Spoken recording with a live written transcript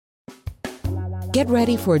Get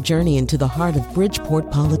ready for a journey into the heart of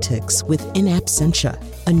Bridgeport politics with In Absentia,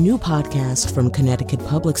 a new podcast from Connecticut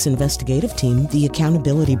Public's investigative team, The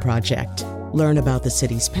Accountability Project. Learn about the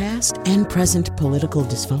city's past and present political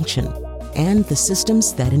dysfunction and the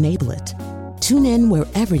systems that enable it. Tune in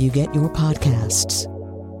wherever you get your podcasts.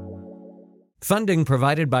 Funding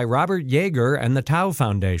provided by Robert Yeager and the Tao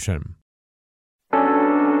Foundation.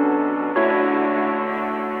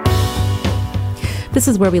 This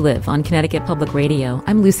is Where We Live on Connecticut Public Radio.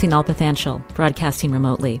 I'm Lucy Nalpathanchil, broadcasting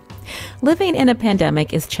remotely. Living in a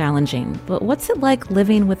pandemic is challenging, but what's it like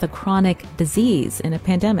living with a chronic disease in a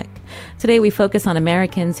pandemic? Today we focus on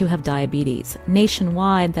Americans who have diabetes.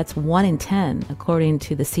 Nationwide, that's 1 in 10, according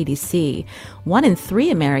to the CDC. 1 in 3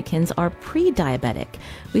 Americans are pre-diabetic.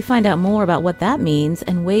 We find out more about what that means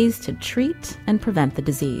and ways to treat and prevent the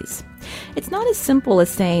disease. It's not as simple as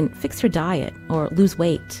saying, fix your diet or lose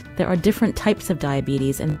weight. There are different types of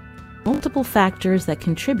diabetes and multiple factors that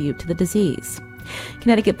contribute to the disease.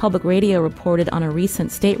 Connecticut Public Radio reported on a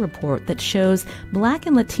recent state report that shows Black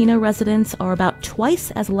and Latino residents are about twice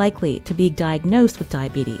as likely to be diagnosed with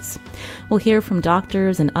diabetes. We'll hear from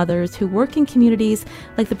doctors and others who work in communities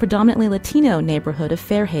like the predominantly Latino neighborhood of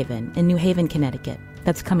Fairhaven in New Haven, Connecticut.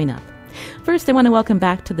 That's coming up. First, I want to welcome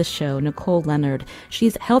back to the show Nicole Leonard.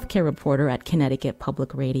 She's a healthcare reporter at Connecticut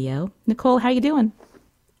Public Radio. Nicole, how are you doing?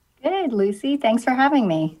 Good, Lucy. Thanks for having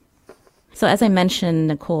me. So as I mentioned,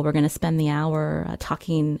 Nicole, we're going to spend the hour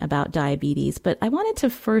talking about diabetes, but I wanted to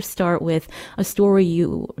first start with a story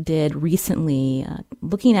you did recently,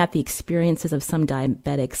 looking at the experiences of some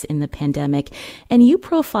diabetics in the pandemic, and you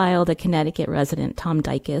profiled a Connecticut resident, Tom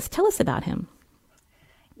Dykes. Tell us about him.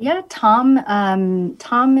 Yeah, Tom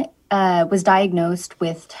was diagnosed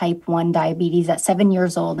with type 1 diabetes at 7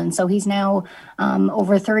 years old. And so he's now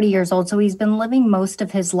over 30 years old. So he's been living most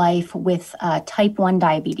of his life with type 1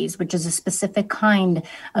 diabetes, which is a specific kind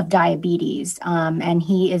of diabetes. And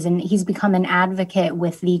he's become an advocate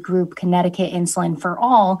with the group Connecticut Insulin for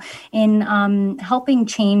All in helping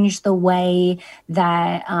change the way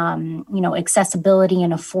that, accessibility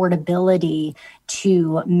and affordability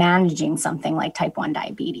to managing something like type 1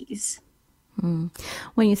 diabetes.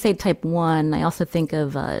 When you say type 1, I also think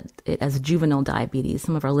of it as juvenile diabetes.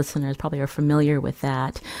 Some of our listeners probably are familiar with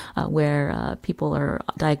that, where people are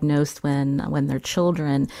diagnosed when they're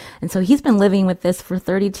children. And so he's been living with this for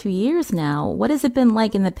 32 years now. What has it been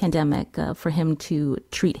like in the pandemic for him to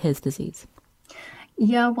treat his disease?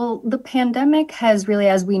 Yeah, well, the pandemic has really,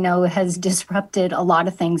 as we know, has disrupted a lot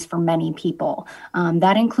of things for many people.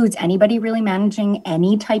 That includes anybody really managing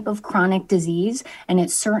any type of chronic disease. And it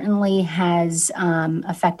certainly has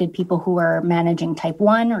affected people who are managing type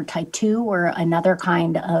 1 or type 2 or another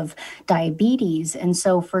kind of diabetes. And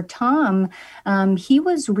so for Tom, he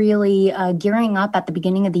was really gearing up at the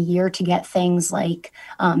beginning of the year to get things like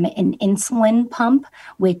an insulin pump,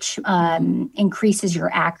 which increases your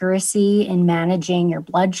accuracy in managing your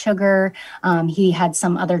blood sugar. He had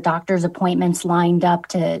some other doctor's appointments lined up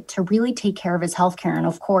to really take care of his healthcare. And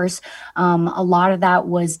of course, a lot of that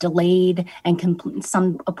was delayed and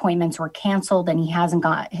some appointments were canceled and he hasn't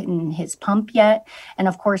gotten his pump yet. And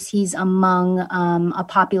of course, he's among a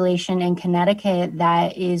population in Connecticut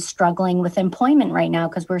that is struggling with employment right now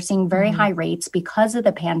because we're seeing very high rates because of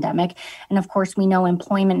the pandemic. And of course, we know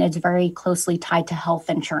employment is very closely tied to health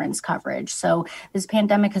insurance coverage. So this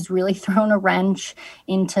pandemic has really thrown a wrench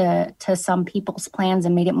into some people's plans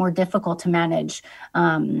and made it more difficult to manage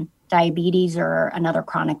diabetes or another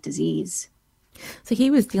chronic disease. So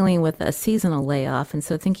he was dealing with a seasonal layoff. And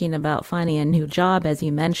so thinking about finding a new job, as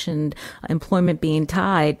you mentioned, employment being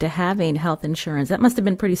tied to having health insurance, that must have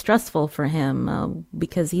been pretty stressful for him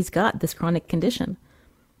because he's got this chronic condition.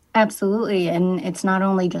 Absolutely. And it's not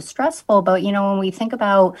only just stressful, but, when we think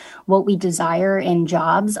about what we desire in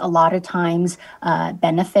jobs, a lot of times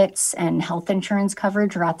benefits and health insurance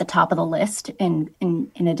coverage are at the top of the list in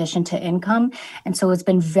addition to income. And so it's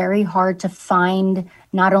been very hard to find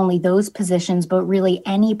not only those positions, but really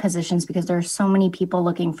any positions because there are so many people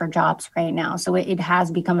looking for jobs right now. So it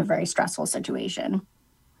has become a very stressful situation.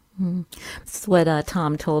 This is what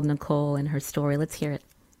Tom told Nicole in her story. Let's hear it.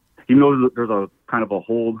 Even though there's a kind of a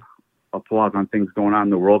hold, a pause on things going on in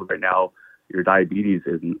the world right now, your diabetes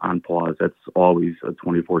isn't on pause. That's always a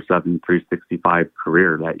 24/7, 365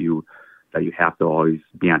 career that you have to always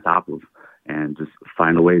be on top of and just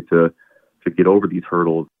find a way to get over these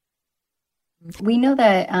hurdles. We know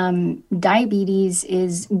that diabetes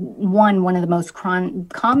is one of the most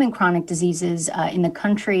common chronic diseases in the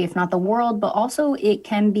country, if not the world, but also it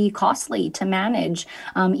can be costly to manage.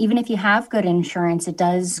 Even if you have good insurance,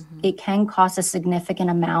 it can cost a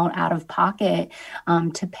significant amount out of pocket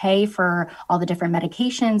to pay for all the different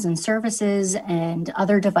medications and services and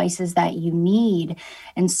other devices that you need.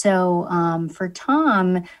 And so for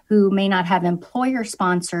Tom, who may not have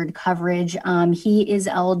employer-sponsored coverage, he is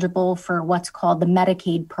eligible for what's called the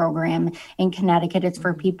Medicaid program in Connecticut. It's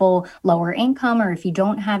for people lower income or if you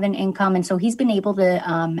don't have an income. And so he's been able to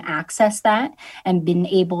access that and been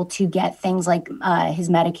able to get things like his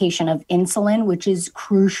medication of insulin, which is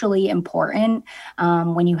crucially important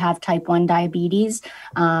when you have type 1 diabetes.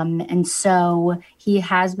 And so he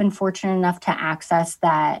has been fortunate enough to access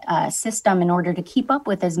that system in order to keep up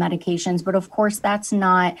with his medications. But of course, that's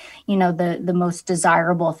not, the most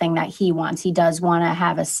desirable thing that he wants. He does want to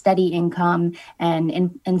have a steady income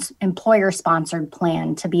and employer-sponsored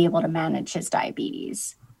plan to be able to manage his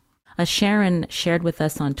diabetes. Sharon shared with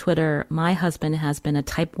us on Twitter, my husband has been a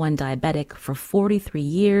type 1 diabetic for 43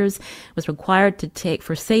 years, was required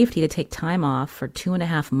for safety to take time off for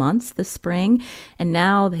 2.5 months this spring. And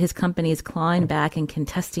now his company is clawing back and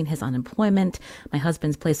contesting his unemployment. My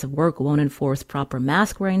husband's place of work won't enforce proper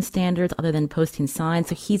mask wearing standards other than posting signs.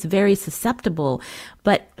 So he's very susceptible.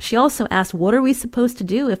 But she also asked, what are we supposed to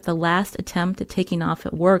do if the last attempt at taking off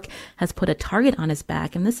at work has put a target on his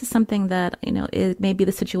back? And this is something that, it may be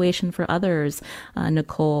the situation for others,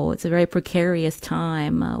 Nicole. It's a very precarious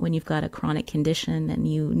time when you've got a chronic condition and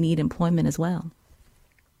you need employment as well.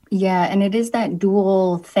 Yeah, and it is that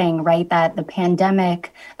dual thing, right? That the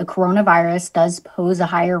pandemic, the coronavirus does pose a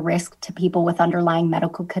higher risk to people with underlying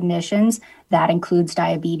medical conditions. That includes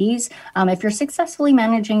diabetes. If you're successfully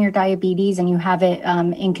managing your diabetes and you have it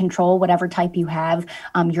in control, whatever type you have,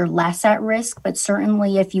 you're less at risk. But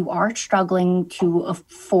certainly if you are struggling to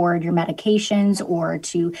afford your medications or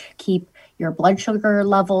to keep your blood sugar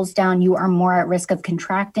levels down, you are more at risk of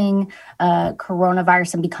contracting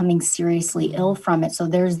coronavirus and becoming seriously ill from it. So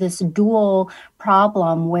there's this dual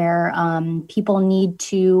problem where people need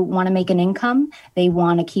to want to make an income. They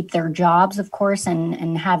want to keep their jobs, of course,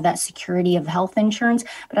 and have that security of health insurance.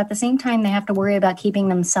 But at the same time, they have to worry about keeping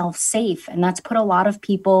themselves safe. And that's put a lot of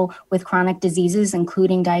people with chronic diseases,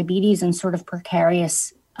 including diabetes, in sort of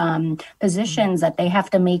precarious positions that they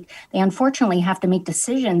unfortunately have to make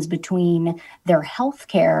decisions between their health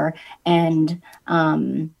care and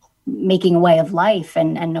making a way of life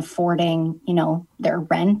and affording, their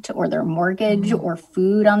rent or their mortgage or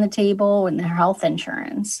food on the table and their health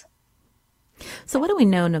insurance. So what do we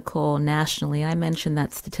know, Nicole, nationally? I mentioned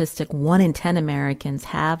that statistic, 1 in 10 Americans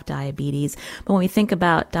have diabetes. But when we think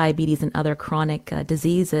about diabetes and other chronic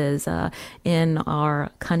diseases in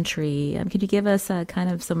our country, could you give us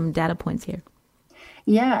kind of some data points here?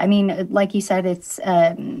 Yeah, I mean, like you said, it's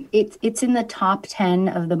in the top 10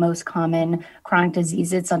 of the most common chronic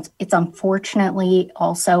diseases. It's unfortunately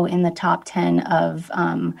also in the top 10 of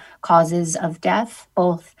causes of death,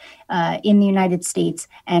 both in the United States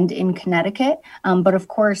and in Connecticut. But of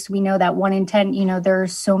course, we know that 1 in 10, there are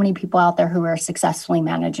so many people out there who are successfully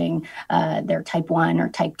managing their type 1 or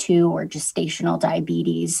type 2 or gestational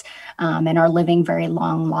diabetes and are living very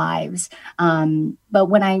long lives. But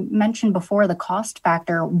when I mentioned before the cost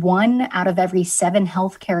factor, 1 out of every 7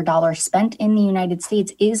 healthcare dollars spent in the United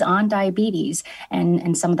States is on diabetes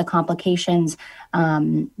and some of the complications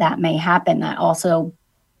that may happen. That also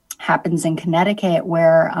happens in Connecticut,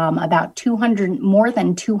 where more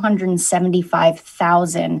than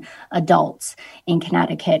 275,000 adults in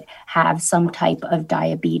Connecticut have some type of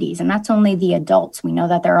diabetes. And that's only the adults. We know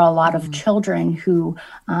that there are a lot of children who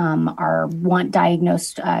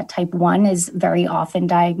diagnosed. Type 1 is very often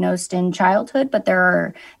diagnosed in childhood, but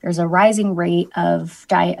there's a rising rate of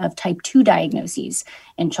type 2 diagnoses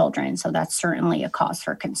in children. So that's certainly a cause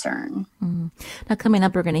for concern. Now, coming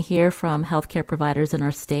up, we're going to hear from healthcare providers in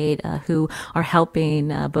our state who are helping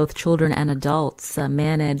both children and adults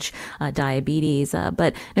manage diabetes.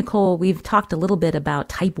 But Nicole, we've talked a little bit about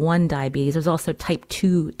type 1 diabetes. There's also type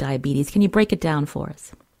 2 diabetes. Can you break it down for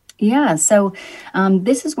us? Yeah, so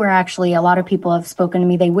this is where actually a lot of people have spoken to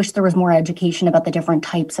me. They wish there was more education about the different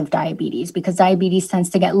types of diabetes, because diabetes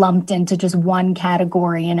tends to get lumped into just one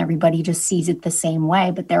category and everybody just sees it the same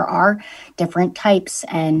way. But there are different types.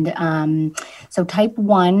 And so type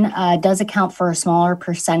 1 does account for a smaller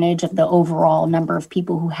percentage of the overall number of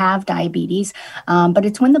people who have diabetes. But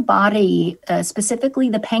it's when the body,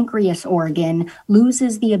 specifically the pancreas organ,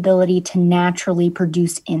 loses the ability to naturally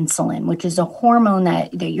produce insulin, which is a hormone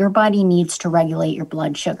that your body needs to regulate your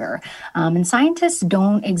blood sugar. And scientists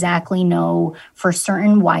don't exactly know for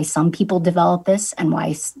certain why some people develop this and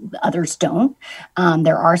why others don't.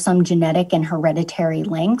 There are some genetic and hereditary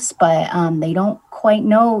links, but they don't quite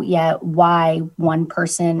know yet why one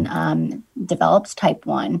person develops type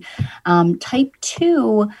 1. Type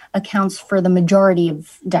 2 accounts for the majority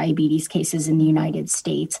of diabetes cases in the United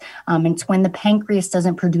States. It's when the pancreas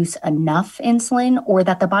doesn't produce enough insulin or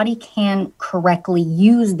that the body can't correctly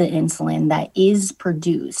use the insulin that is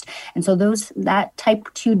produced. And so that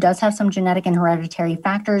type 2 does have some genetic and hereditary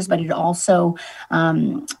factors, but it also,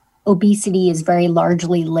 obesity is very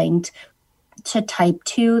largely linked to type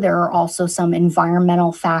 2. There are also some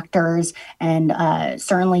environmental factors and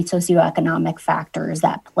certainly socioeconomic factors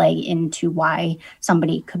that play into why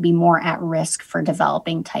somebody could be more at risk for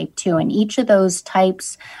developing type 2. And each of those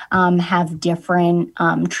types have different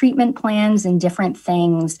treatment plans and different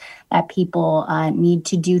things that people need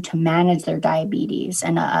to do to manage their diabetes.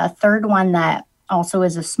 And a third one that also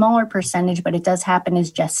is a smaller percentage, but it does happen,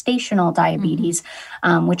 is gestational diabetes,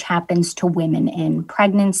 which happens to women in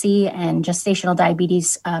pregnancy. And gestational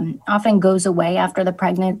diabetes often goes away after the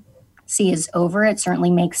pregnancy is over. It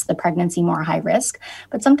certainly makes the pregnancy more high risk,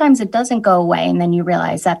 but sometimes it doesn't go away. And then you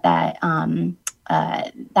realize that that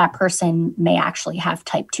person may actually have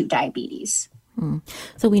type 2 diabetes.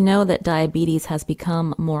 So we know that diabetes has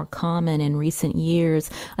become more common in recent years.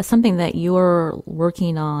 Something that you're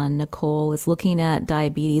working on, Nicole, is looking at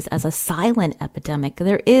diabetes as a silent epidemic.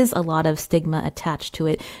 There is a lot of stigma attached to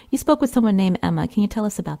it. You spoke with someone named Emma. Can you tell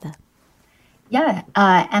us about that? Yeah,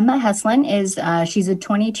 Emma Heslin she's a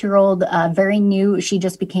 22-year-old, very new. She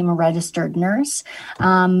just became a registered nurse.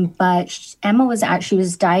 But Emma was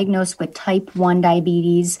diagnosed with type 1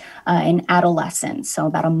 diabetes in adolescence, so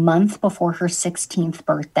about a month before her 16th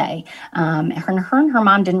birthday. Her and her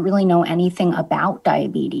mom didn't really know anything about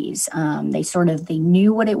diabetes. They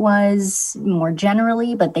knew what it was more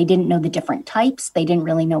generally, but they didn't know the different types. They didn't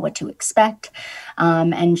really know what to expect.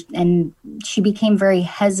 And she became very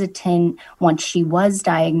hesitant once she was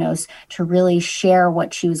diagnosed to really share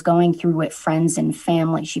what she was going through with friends and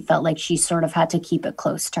family. She felt like she sort of had to keep it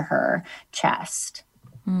close to her chest.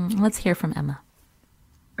 Let's hear from Emma.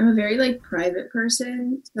 I'm a very private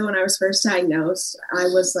person. So when I was first diagnosed, I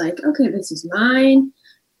was like, okay, this is mine.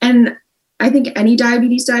 And I think any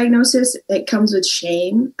diabetes diagnosis, it comes with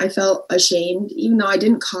shame. I felt ashamed, even though I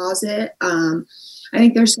didn't cause it. I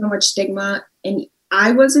think there's so much stigma, and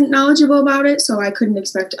I wasn't knowledgeable about it, so I couldn't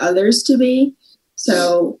expect others to be.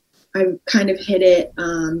 So I kind of hid it,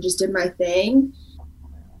 just did my thing.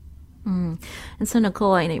 And so,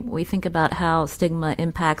 Nicole, we think about how stigma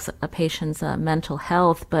impacts a patient's mental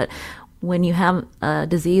health, but when you have a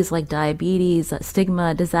disease like diabetes,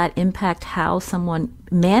 stigma, does that impact how someone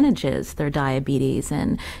manages their diabetes?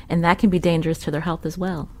 And that can be dangerous to their health as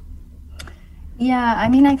well. Yeah,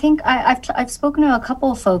 I think I've spoken to a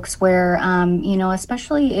couple of folks where,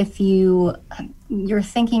 especially if you're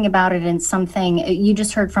thinking about it in something, you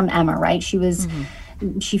just heard from Emma, right?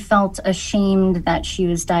 She felt ashamed that she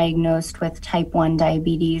was diagnosed with type 1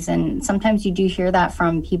 diabetes. And sometimes you do hear that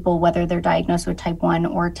from people, whether they're diagnosed with type 1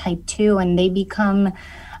 or type 2, and they become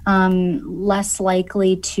less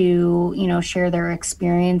likely to, share their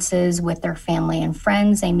experiences with their family and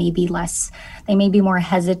friends. They may be more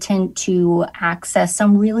hesitant to access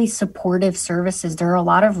some really supportive services. There are a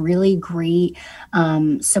lot of really great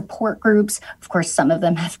support groups. Of course, some of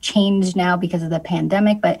them have changed now because of the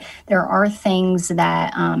pandemic, but there are things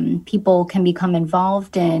that people can become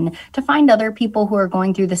involved in to find other people who are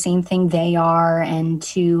going through the same thing they are, and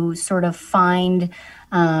to sort of find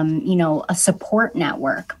a support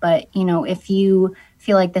network. But, if you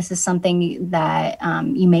feel like this is something that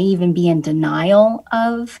you may even be in denial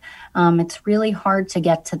of, it's really hard to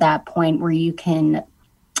get to that point where you can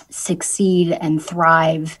succeed and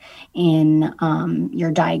thrive in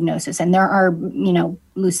your diagnosis. And there are,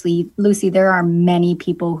 Lucy, there are many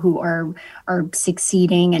people who are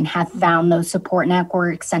succeeding and have found those support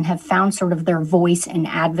networks and have found sort of their voice and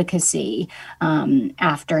advocacy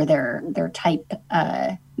after their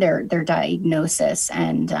diagnosis.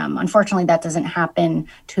 And unfortunately, that doesn't happen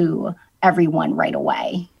to everyone right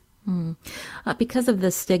away. Because of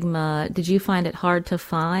the stigma, did you find it hard to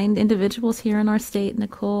find individuals here in our state,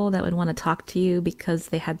 Nicole, that would want to talk to you because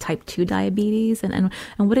they had type 2 diabetes? And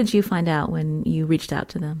what did you find out when you reached out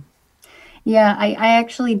to them? Yeah, I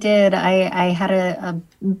actually did. I had a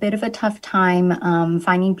bit of a tough time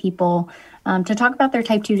finding people to talk about their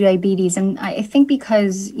type 2 diabetes. And I think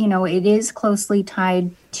because, it is closely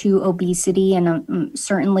tied to obesity, and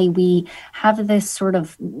certainly we have this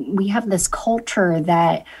culture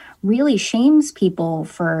that really shames people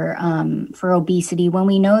for obesity, when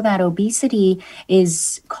we know that obesity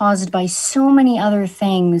is caused by so many other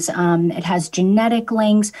things. It has genetic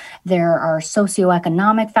links. There are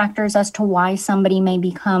socioeconomic factors as to why somebody may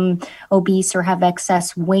become obese or have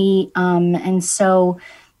excess weight. And so,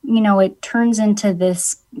 it turns into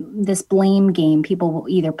this blame game. People will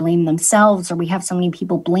either blame themselves, or we have so many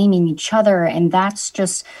people blaming each other. And that's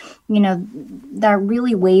just, that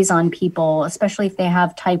really weighs on people, especially if they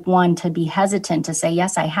have type 1, to be hesitant to say,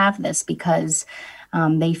 yes, I have this, because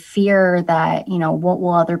they fear that, what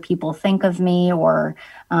will other people think of me? Or,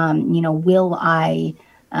 will I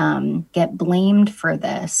get blamed for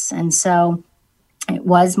this? And so it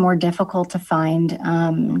was more difficult to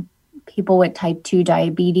find people with type 2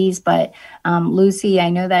 diabetes. But Lucy, I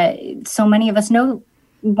know that so many of us know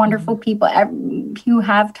wonderful people who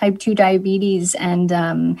have type 2 diabetes, and,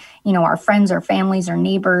 our friends or families or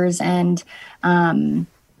neighbors. And, I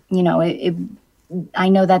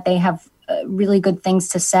know that they have really good things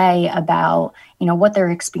to say about, what their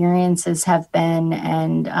experiences have been,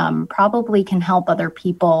 and probably can help other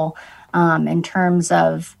people in terms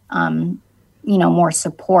of, more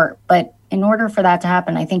support. But in order for that to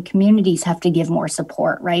happen, I think communities have to give more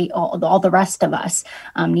support, right? All the rest of us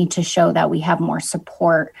need to show that we have more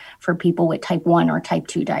support for people with type 1 or type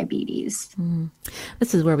 2 diabetes.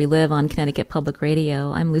 This is Where We Live on Connecticut Public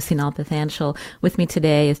Radio. I'm Lucy Nalpathanchel. With me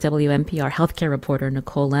today is WNPR healthcare reporter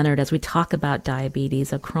Nicole Leonard as we talk about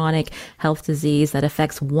diabetes, a chronic health disease that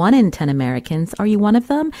affects 1 in 10 Americans. Are you one of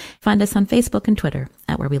them? Find us on Facebook and Twitter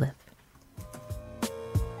at Where We Live.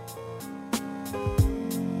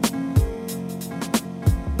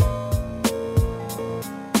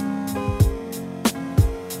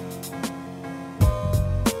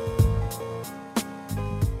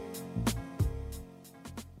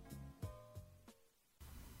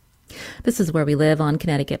 This is Where We Live on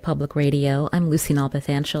Connecticut Public Radio. I'm Lucy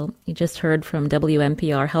Nalpathanchel. You just heard from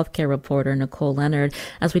WNPR healthcare reporter Nicole Leonard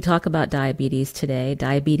as we talk about diabetes today.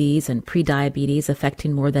 Diabetes and prediabetes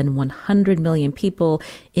affecting more than 100 million people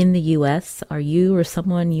in the U.S. Are you or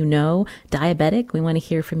someone you know diabetic? We want to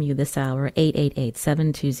hear from you this hour,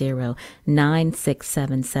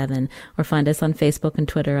 888-720-9677, or find us on Facebook and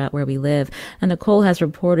Twitter at Where We Live. And Nicole has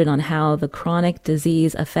reported on how the chronic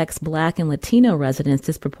disease affects Black and Latino residents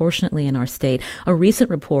disproportionately in our state. A recent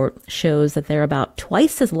report shows that they're about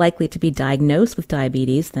twice as likely to be diagnosed with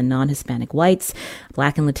diabetes than non-Hispanic whites.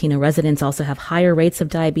 Black and Latino residents also have higher rates of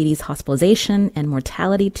diabetes hospitalization and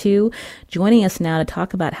mortality too. Joining us now to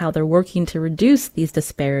talk about how they're working to reduce these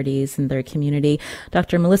disparities in their community,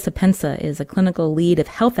 Dr. Melissa Pensa is a clinical lead of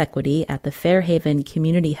health equity at the Fairhaven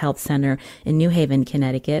Community Health Center in New Haven,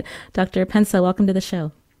 Connecticut. Dr. Pensa, welcome to the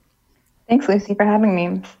show. Thanks, Lucy, for having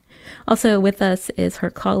me. Also with us is her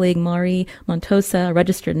colleague, Mari Montosa, a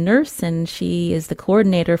registered nurse, and she is the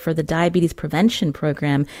coordinator for the Diabetes Prevention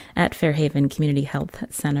Program at Fairhaven Community Health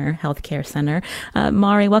Center, Healthcare Center.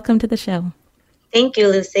 Mari, welcome to the show. Thank you,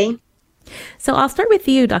 Lucy. So I'll start with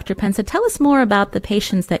you, Dr. Pensa. Tell us more about the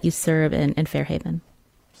patients that you serve in Fairhaven.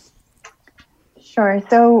 Sure.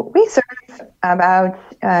 So we serve about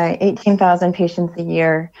 18,000 patients a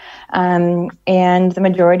year, and the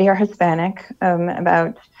majority are Hispanic.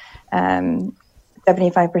 About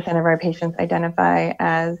 75% of our patients identify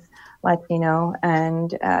as Latino,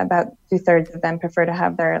 and about 2/3 of them prefer to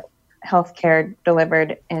have their health care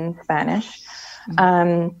delivered in Spanish.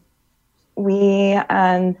 We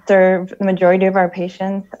serve, the majority of our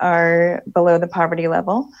patients are below the poverty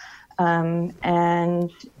level, and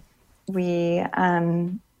we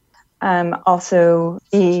also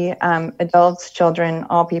see adults, children,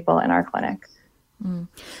 all people in our clinic.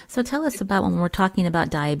 So tell us about, when we're talking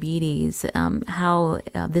about diabetes, how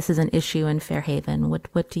this is an issue in Fairhaven.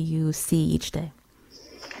 What do you see each day?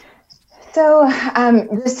 So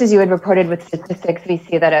just as you had reported with statistics, we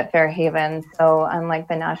see that at Fairhaven. So unlike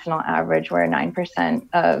the national average, where 9%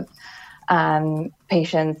 of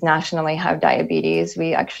patients nationally have diabetes,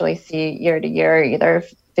 we actually see year to year either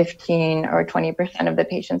 15 or 20% of the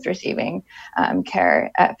patients receiving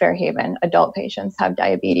care at Fairhaven, adult patients, have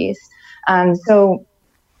diabetes. So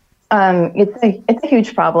it's a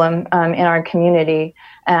huge problem in our community,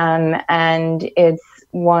 and it's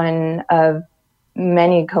one of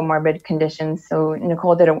many comorbid conditions. So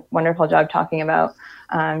Nicole did a wonderful job talking about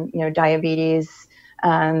diabetes,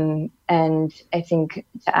 and I think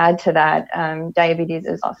to add to that, diabetes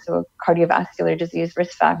is also a cardiovascular disease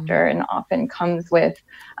risk factor, and often comes with,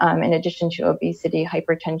 in addition to obesity,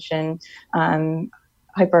 hypertension,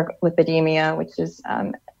 hyperlipidemia, which is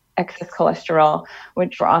excess cholesterol,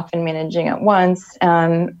 which we're often managing at once,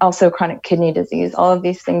 also chronic kidney disease. All of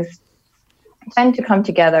these things tend to come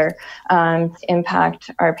together to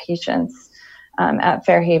impact our patients. At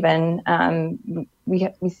Fairhaven,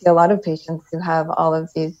 we see a lot of patients who have all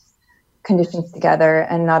of these conditions together,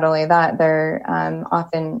 and not only that, they're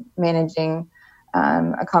often managing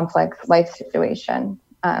a complex life situation.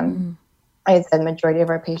 I said majority of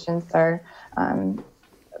our patients are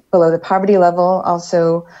below the poverty level.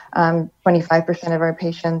 Also, 25% of our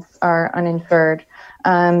patients are uninsured.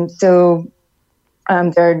 So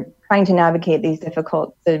they're trying to navigate these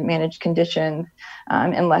difficult to manage conditions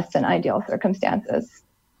in less than ideal circumstances.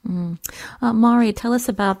 Mari, tell us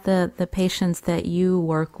about the patients that you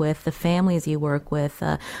work with, the families you work with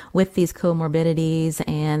these comorbidities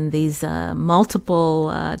and these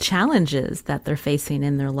multiple challenges that they're facing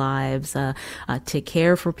in their lives, to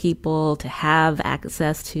care for people, to have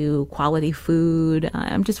access to quality food.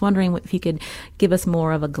 I'm just wondering if you could give us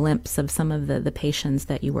more of a glimpse of some of the patients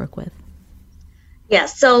that you work with. Yeah,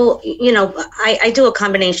 so, I do a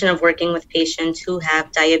combination of working with patients who have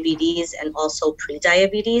diabetes and also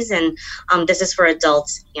pre-diabetes, and this is for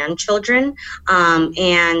adults and children.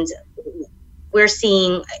 And we're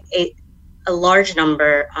seeing a large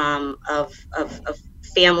number of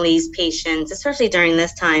families, patients, especially during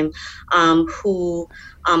this time, who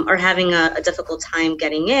are having a difficult time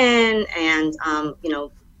getting in and,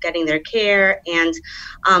 getting their care. And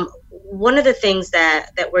one of the things that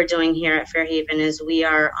we're doing here at Fairhaven is we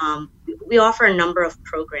offer a number of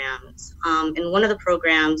programs. And one of the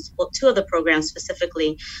programs, two of the programs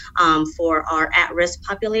specifically for our at-risk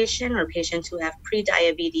population or patients who have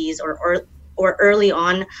pre-diabetes or early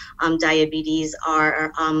on diabetes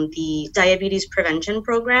are the Diabetes Prevention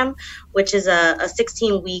Program, which is a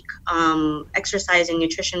 16-week exercise and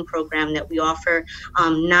nutrition program that we offer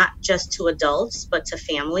not just to adults, but to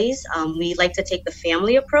families. We like to take the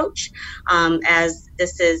family approach as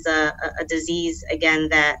this is a disease, again,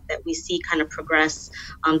 that we see kind of progress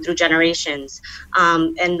through generations.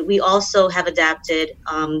 And we also have adapted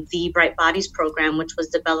the Bright Bodies program, which was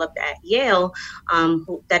developed at Yale,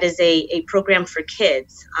 that is a program for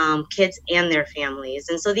kids and their families.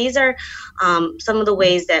 And so these are some of the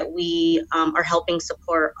ways that we are helping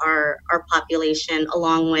support our population,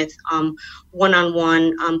 along with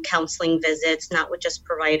one-on-one counseling visits, not with just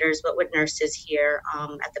providers, but with nurses here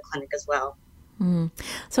at the clinic as well.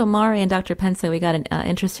 So Mari and Dr. Pence, we got an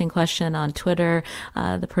interesting question on Twitter.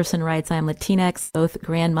 The person writes, I'm Latinx, both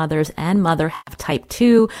grandmothers and mother have type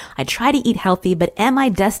 2. I try to eat healthy, but am I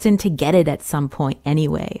destined to get it at some point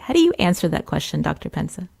anyway? How do you answer that question, Dr.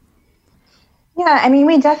 Pence? Yeah, I mean,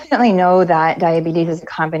 we definitely know that diabetes is a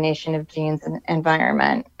combination of genes and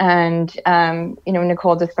environment. And,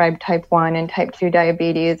 Nicole described type 1 and type 2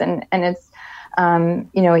 diabetes, and it's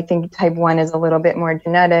I think type 1 is a little bit more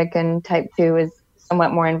genetic and type 2 is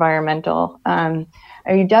somewhat more environmental.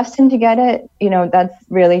 Are you destined to get it? That's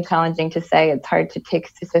really challenging to say. It's hard to take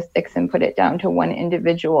statistics and put it down to one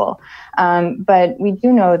individual. But we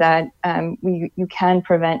do know that you can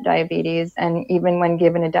prevent diabetes. And even when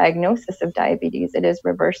given a diagnosis of diabetes, it is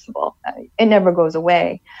reversible. It never goes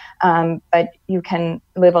away. But you can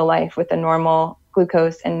live a life with a normal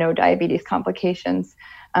glucose and no diabetes complications.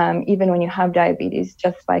 Even when you have diabetes,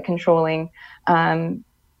 just by controlling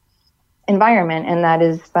environment, and that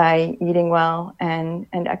is by eating well and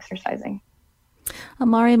exercising.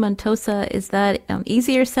 Mari Montosa, is that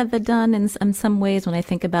easier said than done in some ways when I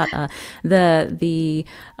think about the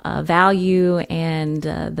value and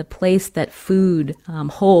the place that food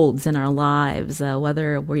holds in our lives,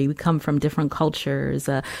 whether we come from different cultures.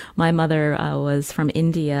 My mother was from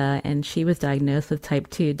India, and she was diagnosed with type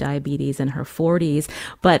 2 diabetes in her 40s,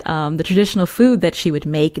 but the traditional food that she would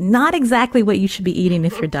make, not exactly what you should be eating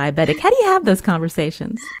if you're diabetic. How do you have those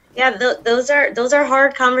conversations? Yeah, those are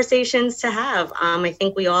hard conversations to have. I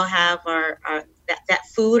think we all have our that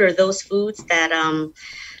food or those foods that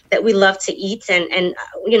we love to eat, and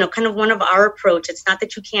kind of one of our approach. It's not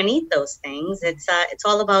that you can't eat those things. It's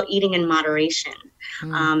all about eating in moderation,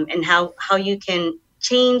 and how you can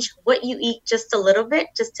change what you eat just a little bit,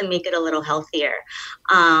 just to make it a little healthier.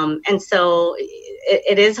 And so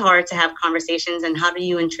it is hard to have conversations, and how do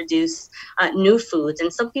you introduce new foods?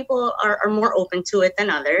 And some people are more open to it than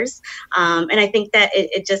others. And I think that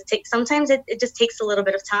it just takes, sometimes it just takes a little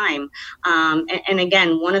bit of time. And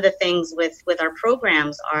again, one of the things with our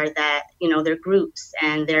programs are that, they're groups,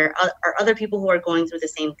 and there are other people who are going through the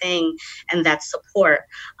same thing, and that support.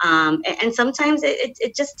 And sometimes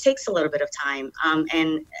it just takes a little bit of time.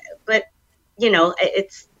 But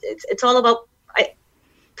it's all about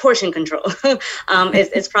portion control.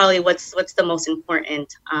 It's probably what's the most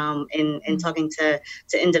important in talking to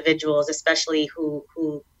individuals, especially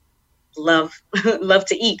who love love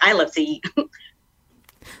to eat. I love to eat.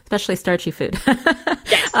 Especially starchy food.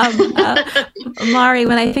 Yes. Mari,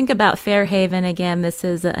 when I think about Fairhaven, again, this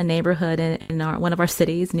is a neighborhood in one of our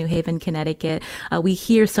cities, New Haven, Connecticut. We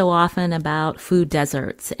hear so often about food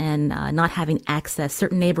deserts and not having access,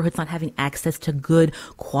 certain neighborhoods not having access to good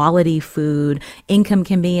quality food. Income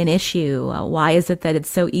can be an issue. Why is it that it's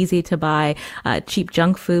so easy to buy cheap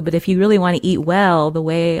junk food? But if you really want to eat well, the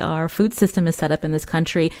way our food system is set up in this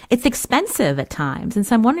country, it's expensive at times. And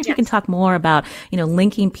so I'm wondering if you can talk more about,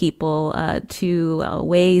 linking people to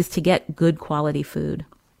ways to get good quality food.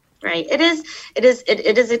 Right. It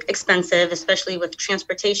is expensive, especially with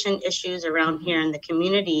transportation issues around here in the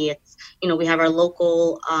community. It's, we have our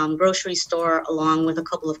local grocery store along with a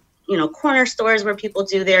couple of, corner stores where people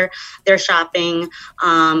do their shopping.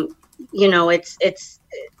 It's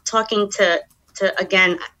talking to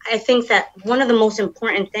again, I think that one of the most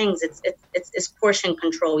important things is portion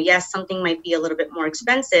control. Yes, something might be a little bit more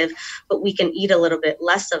expensive, but we can eat a little bit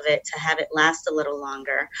less of it to have it last a little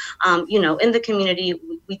longer. In the community,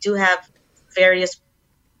 we do have various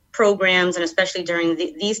programs, and especially during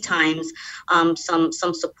these times, some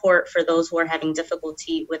support for those who are having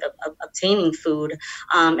difficulty with obtaining food.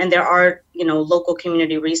 And there are, local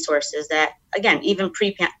community resources that, again, even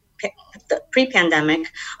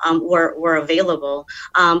pre-pandemic were available.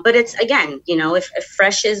 But it's, again, if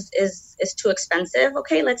fresh is too expensive,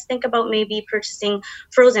 okay, let's think about maybe purchasing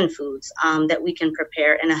frozen foods that we can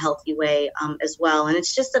prepare in a healthy way as well. And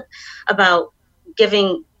it's just about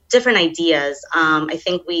giving different ideas. I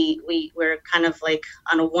think we're kind of like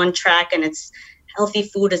on a one track, and it's healthy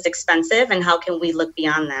food is expensive, and how can we look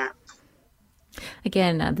beyond that?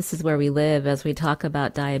 Again, this is where we live as we talk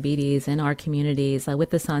about diabetes in our communities.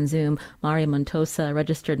 With us on Zoom, Mari Montosa,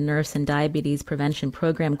 registered nurse and diabetes prevention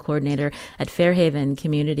program coordinator at Fairhaven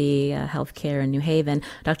Community Healthcare in New Haven.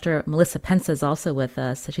 Dr. Melissa Pensa is also with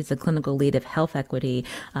us. She's the clinical lead of health equity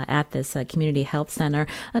at this community health center.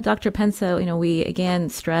 Dr. Pensa, we again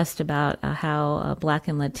stressed about how Black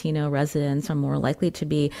and Latino residents are more likely to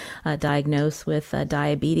be diagnosed with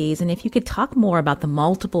diabetes. And if you could talk more about the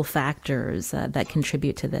multiple factors that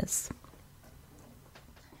contribute to this.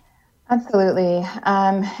 Absolutely.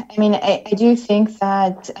 I do think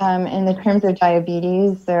that in the terms of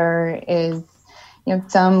diabetes, there is,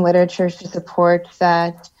 some literature to support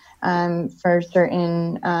that for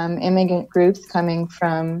certain immigrant groups coming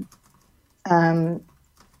from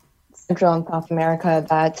Central and South America,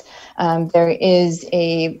 that there is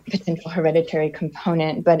a potential hereditary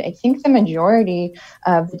component. But I think the majority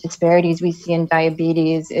of the disparities we see in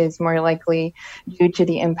diabetes is more likely due to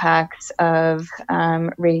the impacts of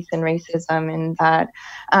race and racism, and that,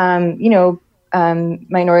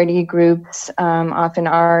 minority groups often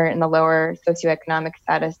are in the lower socioeconomic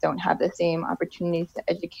status, don't have the same opportunities to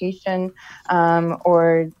education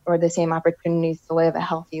or the same opportunities to live a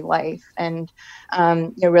healthy life. And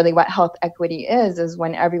really what health equity is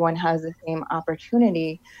when everyone has the same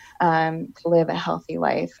opportunity to live a healthy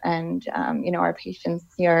life. And our patients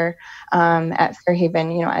here at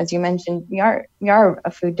Fairhaven, as you mentioned, we are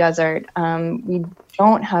a food desert. We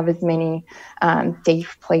don't have as many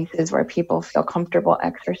safe places where people feel comfortable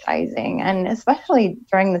exercising. And especially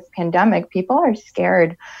during this pandemic, people are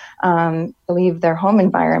scared to leave their home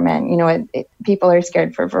environment. People are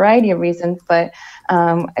scared for a variety of reasons, but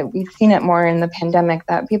we've seen it more in the pandemic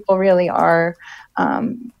that people really are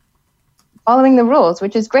following the rules,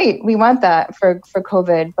 which is great. We want that for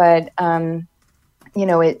COVID, but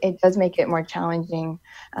it does make it more challenging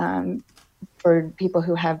for people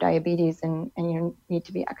who have diabetes and you need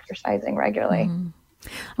to be exercising regularly. Mm-hmm.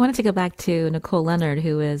 I wanted to go back to Nicole Leonard,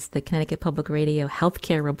 who is the Connecticut Public Radio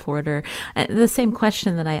healthcare reporter. The same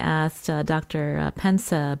question that I asked Dr.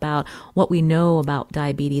 Pensa about what we know about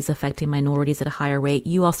diabetes affecting minorities at a higher rate.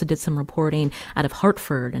 You also did some reporting out of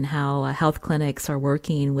Hartford and how health clinics are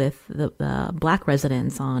working with the Black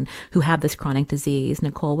residents who have this chronic disease.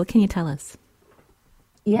 Nicole, what can you tell us?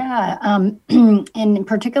 Yeah, and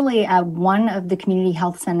particularly at one of the community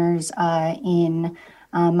health centers in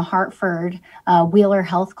Hartford, Wheeler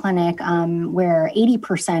Health Clinic, where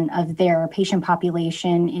 80% of their patient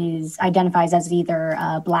population identifies as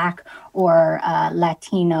either Black or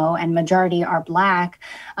Latino, and majority are Black.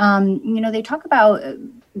 They talk about,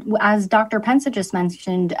 as Dr. Pensa just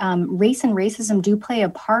mentioned, race and racism do play a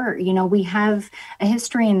part. We have a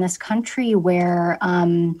history in this country where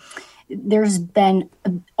there's been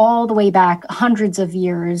all the way back hundreds of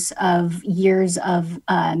years of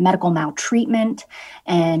medical maltreatment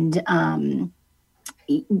and,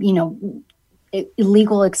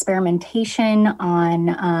 illegal experimentation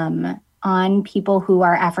on on people who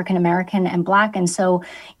are African American and Black. And so,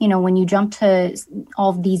 when you jump to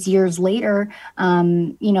all of these years later,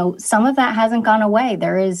 some of that hasn't gone away.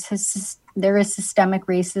 There is systemic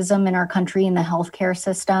racism in our country in the healthcare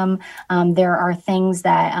system. There are things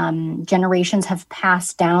that generations have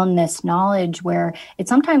passed down this knowledge where it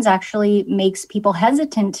sometimes actually makes people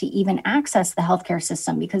hesitant to even access the healthcare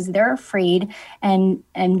system because they're afraid, and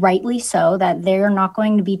rightly so, that they're not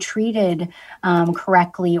going to be treated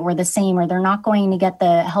correctly or the same, or they're not going to get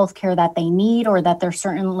the healthcare that they need, or that they're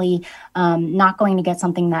certainly not going to get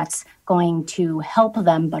something that's going to help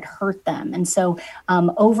them but hurt them. And so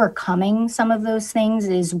overcoming some of those things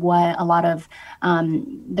is what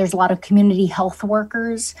there's a lot of community health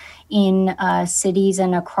workers in cities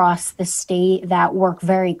and across the state that work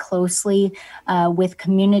very closely with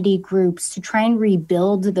community groups to try and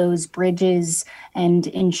rebuild those bridges and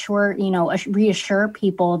ensure, reassure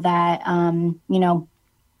people that,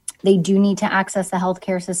 they do need to access the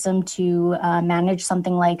healthcare system to manage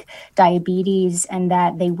something like diabetes, and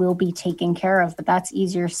that they will be taken care of. But that's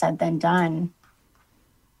easier said than done.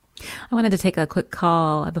 I wanted to take a quick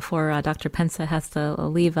call before Dr. Pensa has to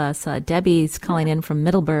leave us. Debbie's calling in from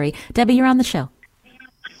Middlebury. Debbie, you're on the show.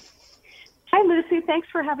 Hi, Lucy. Thanks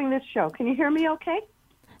for having this show. Can you hear me okay?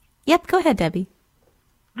 Yep, go ahead, Debbie.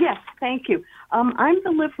 Yes, thank you. I'm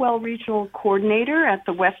the Live Well Regional Coordinator at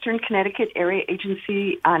the Western Connecticut Area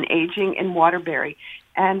Agency on Aging in Waterbury.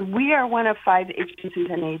 And we are one of 5 agencies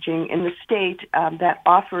on aging in the state that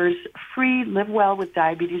offers free Live Well with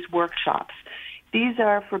Diabetes workshops. These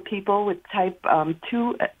are for people with type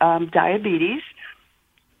 2 diabetes.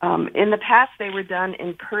 In the past, they were done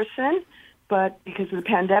in person, but because of the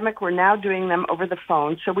pandemic, we're now doing them over the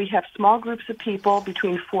phone. So we have small groups of people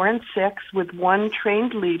between 4 and 6 with one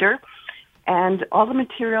trained leader, and all the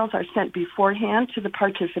materials are sent beforehand to the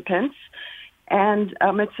participants. And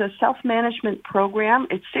it's a self-management program.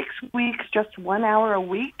 It's 6 weeks, just 1 hour a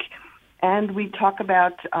week. And we talk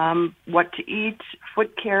about what to eat,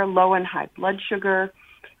 foot care, low and high blood sugar,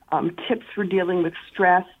 tips for dealing with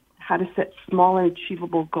stress, how to set small and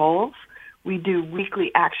achievable goals. We do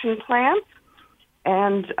weekly action plans.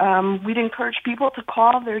 And we'd encourage people to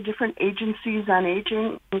call their different agencies on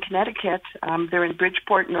aging in Connecticut. They're in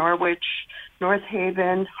Bridgeport, Norwich, North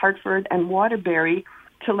Haven, Hartford, and Waterbury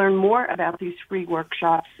to learn more about these free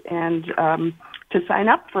workshops and to sign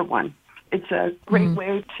up for one. It's a great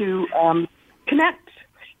way to connect.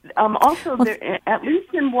 Also, at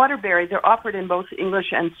least in Waterbury, they're offered in both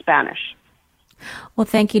English and Spanish. Well,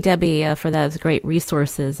 thank you, Debbie, for those great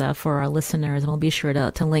resources for our listeners. And we'll be sure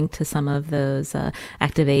to link to some of those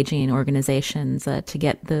active aging organizations to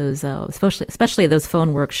get those, especially those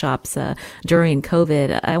phone workshops during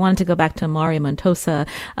COVID. I wanted to go back to Mari Montosa.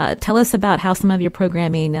 Tell us about how some of your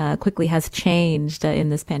programming quickly has changed in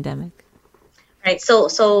this pandemic. Right.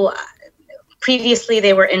 So previously,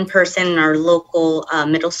 they were in person in our local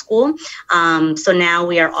middle school. So now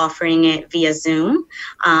we are offering it via Zoom,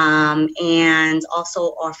 and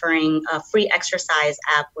also offering a free exercise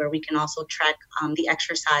app where we can also track the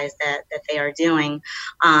exercise that they are doing.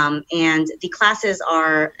 And the classes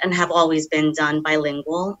are and have always been done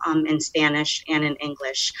bilingual in Spanish and in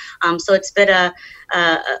English. So it's been a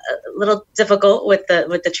little difficult with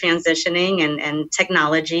the transitioning and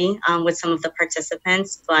technology with some of the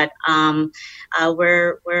participants, but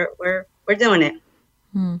we're doing it.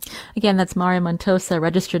 Again, that's Mari Montosa,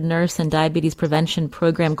 registered nurse and diabetes prevention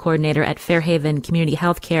program coordinator at Fairhaven Community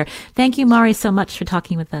Healthcare. Thank you, Mari, so much for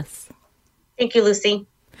talking with us. Thank you, Lucy.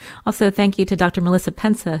 Also, thank you to Dr. Melissa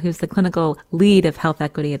Pensa, who's the clinical lead of health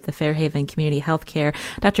equity at the Fairhaven Community Healthcare.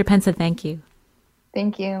 Dr. Pensa, thank you.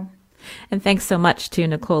 Thank you. And thanks so much to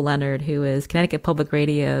Nicole Leonard, who is Connecticut Public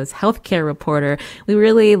Radio's healthcare reporter. We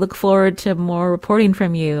really look forward to more reporting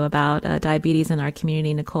from you about diabetes in our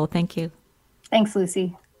community. Nicole, thank you. Thanks,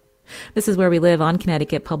 Lucy. This is Where We Live on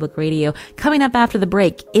Connecticut Public Radio. Coming up after the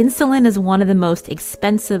break, insulin is one of the most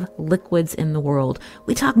expensive liquids in the world.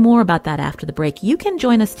 We talk more about that after the break. You can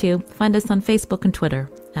join us too. Find us on Facebook and Twitter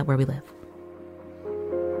at Where We Live.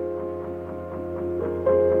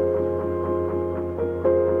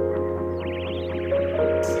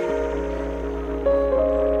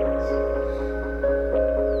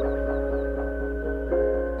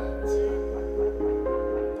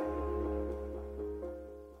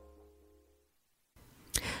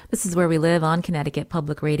 This is Where We Live on Connecticut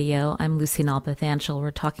Public Radio. I'm Lucy Nalpathanchel.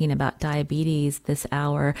 We're talking about diabetes this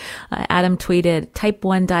hour. Adam tweeted, type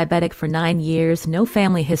 1 diabetic for 9 years, no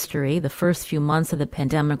family history. The first few months of the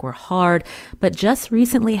pandemic were hard, but just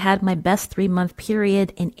recently had my best 3-month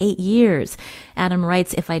period in 8 years. Adam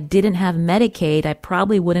writes, if I didn't have Medicaid, I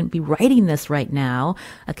probably wouldn't be writing this right now.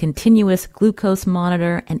 A continuous glucose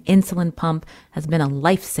monitor and insulin pump has been a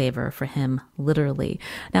lifesaver for him, literally.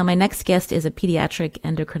 Now, my next guest is a pediatric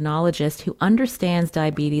endocrinologist who understands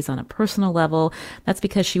diabetes on a personal level. That's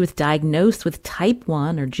because she was diagnosed with type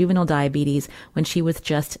 1 or juvenile diabetes when she was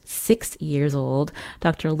just 6 years old.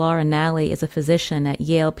 Dr. Laura Nally is a physician at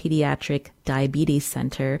Yale Pediatric Diabetes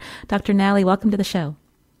Center. Dr. Nally, welcome to the show.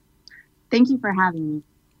 Thank you for having me.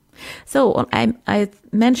 So I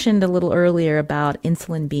mentioned a little earlier about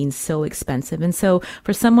insulin being so expensive. And so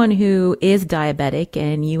for someone who is diabetic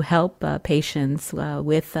and you help patients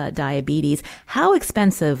with diabetes, how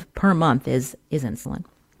expensive per month is insulin?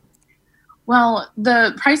 Well,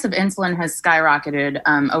 the price of insulin has skyrocketed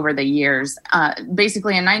over the years.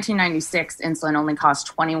 Basically, in 1996, insulin only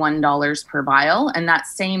cost $21 per vial, and that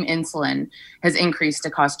same insulin has increased to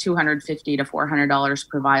cost $250 to $400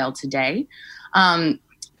 per vial today.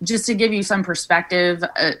 Just to give you some perspective,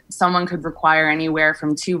 someone could require anywhere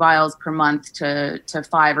from 2 vials per month to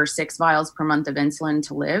 5 or 6 vials per month of insulin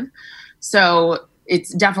to live. So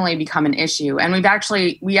it's definitely become an issue. And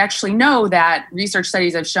we actually know that research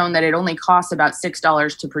studies have shown that it only costs about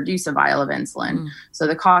 $6 to produce a vial of insulin. So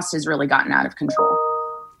the cost has really gotten out of control.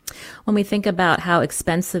 When we think about how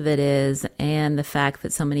expensive it is and the fact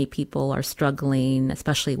that so many people are struggling,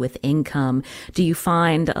 especially with income, do you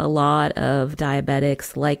find a lot of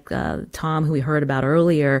diabetics like Tom, who we heard about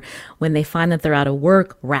earlier, when they find that they're out of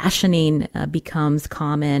work, rationing becomes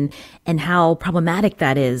common, and how problematic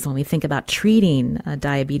that is when we think about treating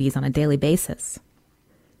diabetes on a daily basis?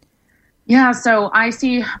 Yeah, so I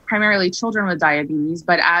see primarily children with diabetes,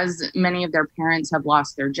 but as many of their parents have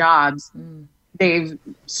lost their jobs, they've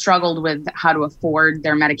struggled with how to afford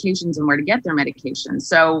their medications and where to get their medications.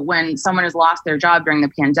 So when someone has lost their job during the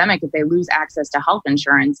pandemic, if they lose access to health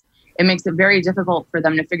insurance, it makes it very difficult for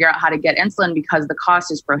them to figure out how to get insulin because the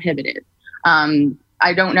cost is prohibitive.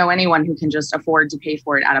 I don't know anyone who can just afford to pay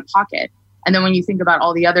for it out of pocket. And then when you think about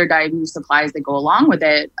all the other diabetes supplies that go along with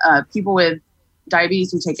it, people with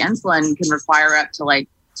diabetes who take insulin can require up to like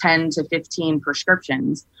 10 to 15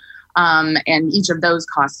 prescriptions. And each of those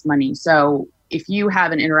costs money. So if you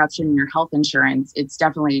have an interruption in your health insurance, it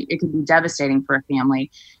can be devastating for a family.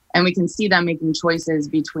 And we can see them making choices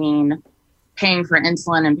between paying for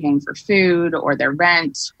insulin and paying for food or their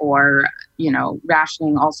rent or,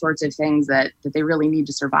 rationing all sorts of things that they really need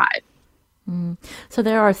to survive. So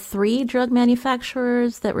there are 3 drug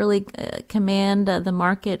manufacturers that really command the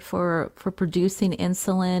market for producing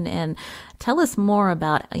insulin. And tell us more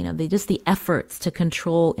about, just the efforts to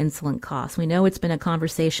control insulin costs. We know it's been a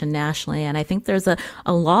conversation nationally, and I think there's a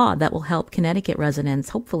law that will help Connecticut residents,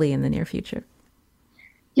 hopefully in the near future.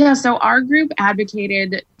 Yeah, so our group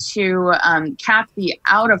advocated to cap the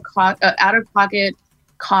out-of-pocket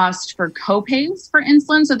cost for copays for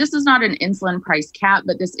insulin. So this is not an insulin price cap,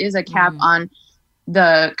 but this is a cap on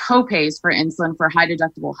the copays for insulin for high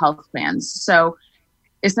deductible health plans. So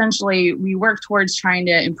essentially, we work towards trying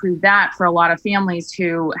to improve that for a lot of families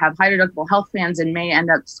who have high deductible health plans and may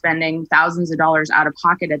end up spending thousands of dollars out of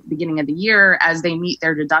pocket at the beginning of the year as they meet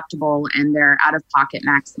their deductible and their out-of-pocket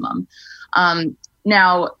maximum.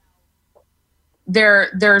 Now,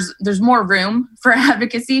 there's more room for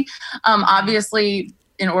advocacy. Obviously,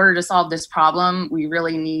 in order to solve this problem, we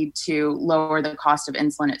really need to lower the cost of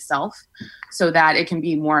insulin itself so that it can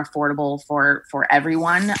be more affordable for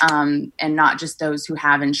everyone and not just those who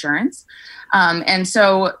have insurance. And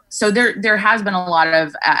so there has been a lot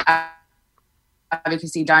of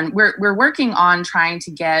advocacy done. We're working on trying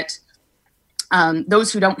to get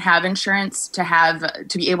those who don't have insurance to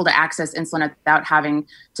be able to access insulin without having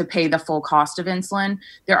to pay the full cost of insulin.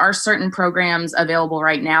 There are certain programs available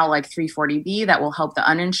right now, like 340B, that will help the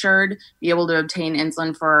uninsured be able to obtain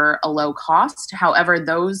insulin for a low cost. However,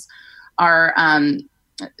 those are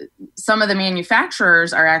some of the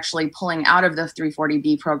manufacturers are actually pulling out of the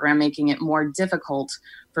 340B program, making it more difficult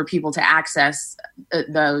for people to access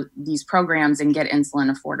these programs and get insulin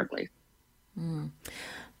affordably.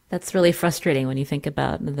 That's really frustrating when you think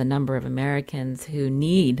about the number of Americans who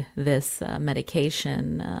need this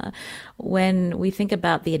medication. When we think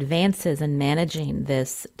about the advances in managing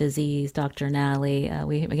this disease, Dr. Nally,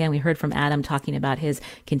 we heard from Adam talking about his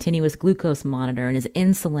continuous glucose monitor and his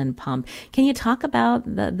insulin pump. Can you talk about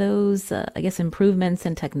those, improvements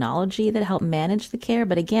in technology that help manage the care?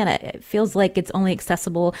 But again, it feels like it's only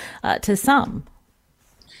accessible to some.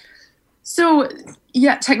 So,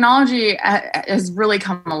 yeah, technology has really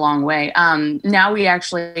come a long way. Now we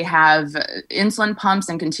actually have insulin pumps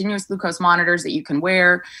and continuous glucose monitors that you can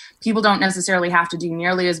wear. People don't necessarily have to do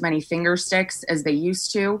nearly as many finger sticks as they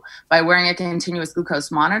used to by wearing a continuous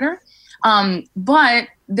glucose monitor. But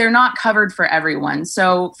they're not covered for everyone.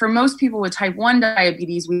 So for most people with type 1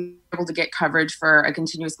 diabetes, we're able to get coverage for a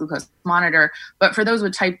continuous glucose monitor. But for those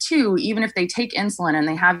with type 2, even if they take insulin and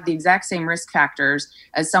they have the exact same risk factors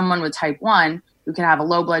as someone with type 1 who can have a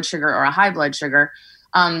low blood sugar or a high blood sugar,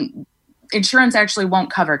 insurance actually won't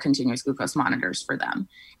cover continuous glucose monitors for them.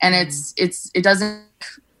 And it doesn't,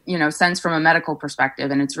 sense from a medical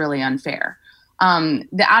perspective, and it's really unfair.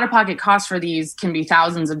 The out-of-pocket cost for these can be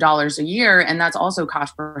thousands of dollars a year, and that's also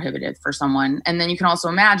cost prohibitive for someone. And then you can also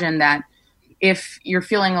imagine that if you're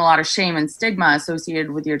feeling a lot of shame and stigma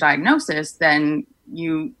associated with your diagnosis, then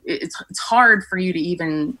it's hard for you to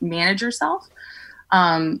even manage yourself.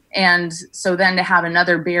 And so then to have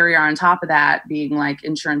another barrier on top of that, being like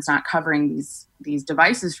insurance not covering these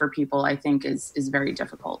devices for people, I think is very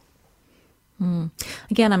difficult.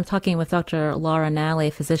 Again, I'm talking with Dr. Laura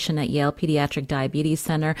Nally, physician at Yale Pediatric Diabetes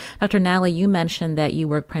Center. Dr. Nally, you mentioned that you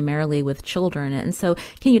work primarily with children. And so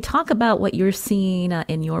can you talk about what you're seeing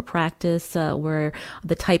in your practice, where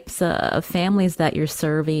the types of families that you're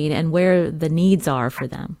serving and where the needs are for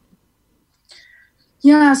them?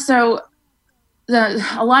 Yeah, so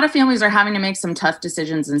a lot of families are having to make some tough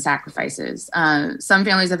decisions and sacrifices. Some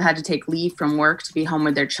families have had to take leave from work to be home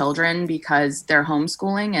with their children because they're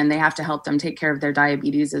homeschooling and they have to help them take care of their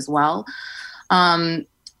diabetes as well.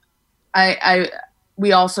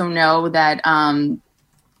 We also know that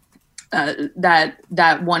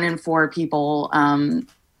that 1 in 4 people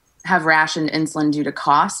have rationed insulin due to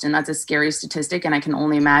cost, and that's a scary statistic. And I can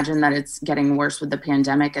only imagine that it's getting worse with the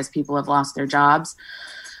pandemic as people have lost their jobs.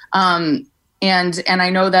 And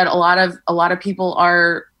I know that a lot of people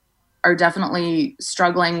are definitely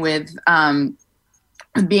struggling with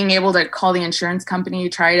being able to call the insurance company,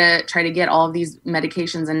 try to get all of these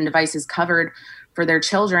medications and devices covered for their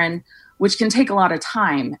children, which can take a lot of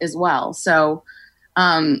time as well. So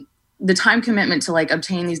the time commitment to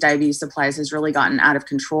obtain these diabetes supplies has really gotten out of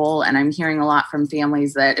control. And I'm hearing a lot from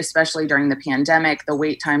families that, especially during the pandemic, the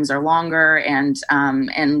wait times are longer, and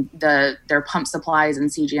their pump supplies and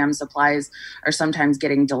CGM supplies are sometimes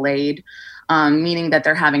getting delayed, meaning that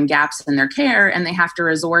they're having gaps in their care and they have to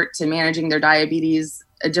resort to managing their diabetes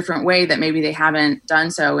a different way that maybe they haven't done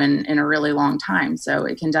so in a really long time. So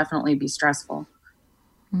it can definitely be stressful.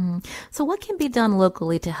 So what can be done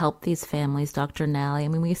locally to help these families, Dr. Nally? I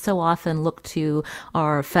mean, we so often look to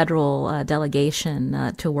our federal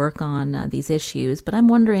delegation to work on these issues, but I'm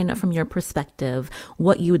wondering from your perspective,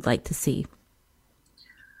 what you would like to see.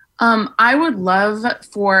 I would love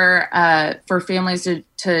for families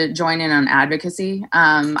to join in on advocacy.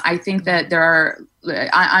 I think that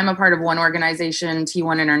I'm a part of one organization,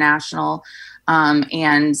 T1 International,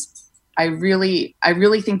 and I really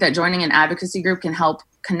think that joining an advocacy group can help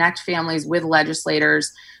connect families with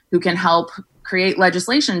legislators who can help create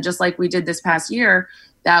legislation, just like we did this past year,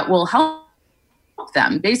 that will help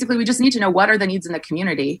them. Basically, we just need to know what are the needs in the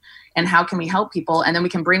community and how can we help people, and then we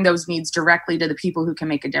can bring those needs directly to the people who can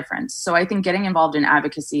make a difference. So I think getting involved in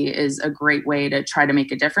advocacy is a great way to try to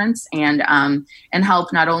make a difference and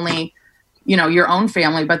help not only your own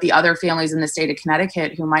family, but the other families in the state of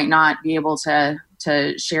Connecticut who might not be able to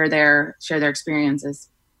share their experiences.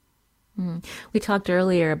 We talked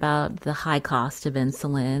earlier about the high cost of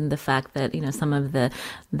insulin, the fact that, some of the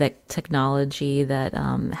technology that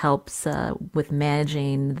helps with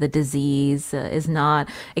managing the disease is not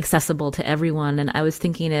accessible to everyone. And I was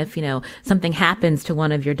thinking if, something happens to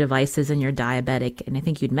one of your devices and you're diabetic, and I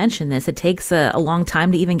think you'd mentioned this, it takes a long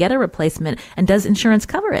time to even get a replacement. And does insurance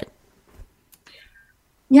cover it?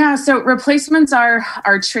 Yeah, so replacements are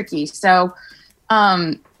tricky. So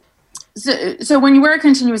when you wear a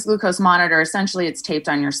continuous glucose monitor, essentially it's taped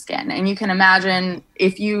on your skin. And you can imagine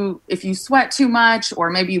if you sweat too much or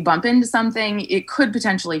maybe you bump into something, it could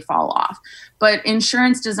potentially fall off. But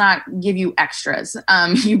insurance does not give you extras.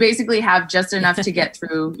 You basically have just enough to get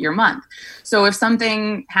through your month. So if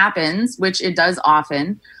something happens, which it does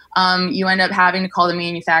often, you end up having to call the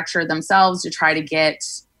manufacturer themselves to try to get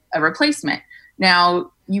a replacement.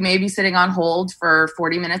 Now, you may be sitting on hold for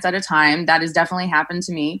 40 minutes at a time. That has definitely happened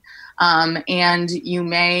to me. And you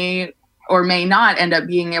may or may not end up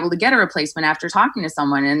being able to get a replacement after talking to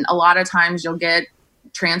someone. And a lot of times you'll get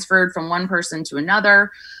transferred from one person to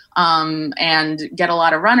another, and get a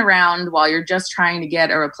lot of runaround while you're just trying to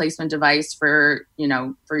get a replacement device for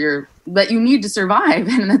that you need to survive,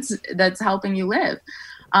 and that's helping you live.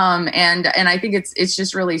 And I think it's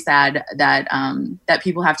just really sad that that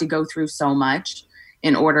people have to go through so much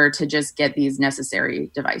in order to just get these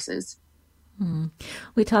necessary devices.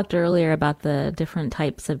 We talked earlier about the different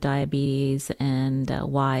types of diabetes and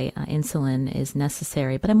why insulin is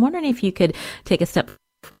necessary, but I'm wondering if you could take a step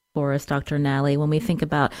for us, Dr. Nally, when we think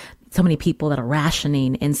about so many people that are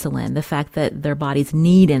rationing insulin, the fact that their bodies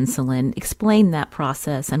need insulin, explain that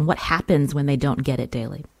process and what happens when they don't get it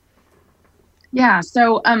daily. Yeah.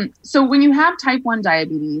 So when you have type 1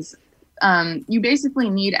 diabetes, you basically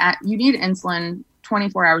need insulin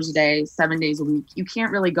 24 hours a day, 7 days a week. You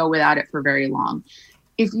can't really go without it for very long.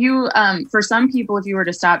 If you, for some people, if you were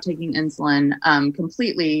to stop taking insulin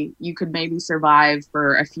completely, you could maybe survive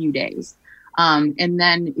for a few days. And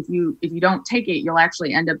then if you don't take it, you'll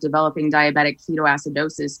actually end up developing diabetic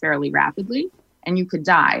ketoacidosis fairly rapidly, and you could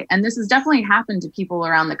die. And this has definitely happened to people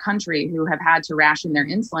around the country who have had to ration their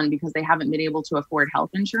insulin because they haven't been able to afford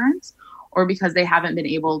health insurance, or because they haven't been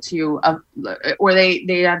able to, or they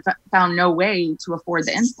have found no way to afford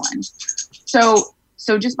the insulin.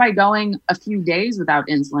 So just by going a few days without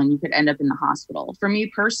insulin, you could end up in the hospital. For me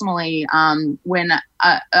personally, when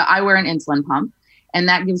I wear an insulin pump, and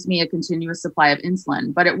that gives me a continuous supply of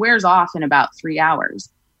insulin, but it wears off in about 3 hours.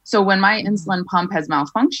 So when my insulin pump has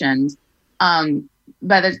malfunctioned,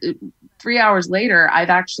 by the 3 hours later, I've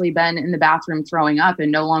actually been in the bathroom throwing up and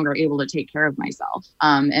no longer able to take care of myself,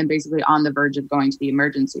 and basically on the verge of going to the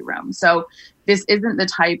emergency room. So this isn't the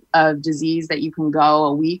type of disease that you can go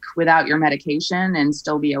a week without your medication and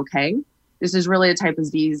still be okay. This is really a type of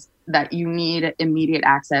disease that you need immediate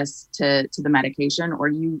access to the medication, or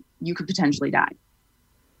you could potentially die.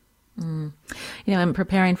 In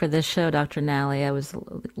preparing for this show, Dr. Nally, I was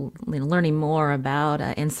learning more about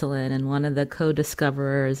insulin, and one of the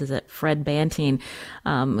co-discoverers is Fred Banting,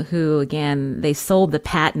 who, again, they sold the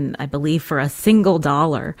patent, I believe, for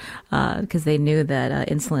 $1 because they knew that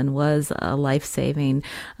insulin was a life-saving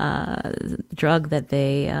drug that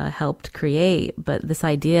they helped create. But this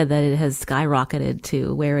idea that it has skyrocketed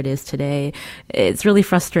to where it is today, it's really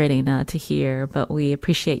frustrating to hear, but we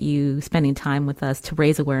appreciate you spending time with us to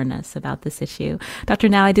raise awareness about this issue. Dr.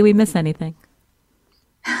 Nally, do we miss anything?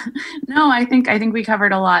 No, I think we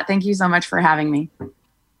covered a lot. Thank you so much for having me.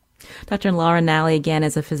 Dr. Laura Nally, again,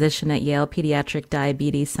 is a physician at Yale Pediatric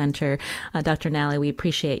Diabetes Center. Dr. Nally, we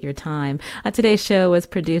appreciate your time. Today's show was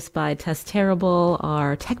produced by Tess Terrible.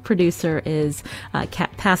 Our tech producer is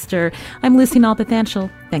Kat Pastor. I'm Lucy Nalpathanchel.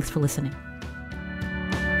 Thanks for listening.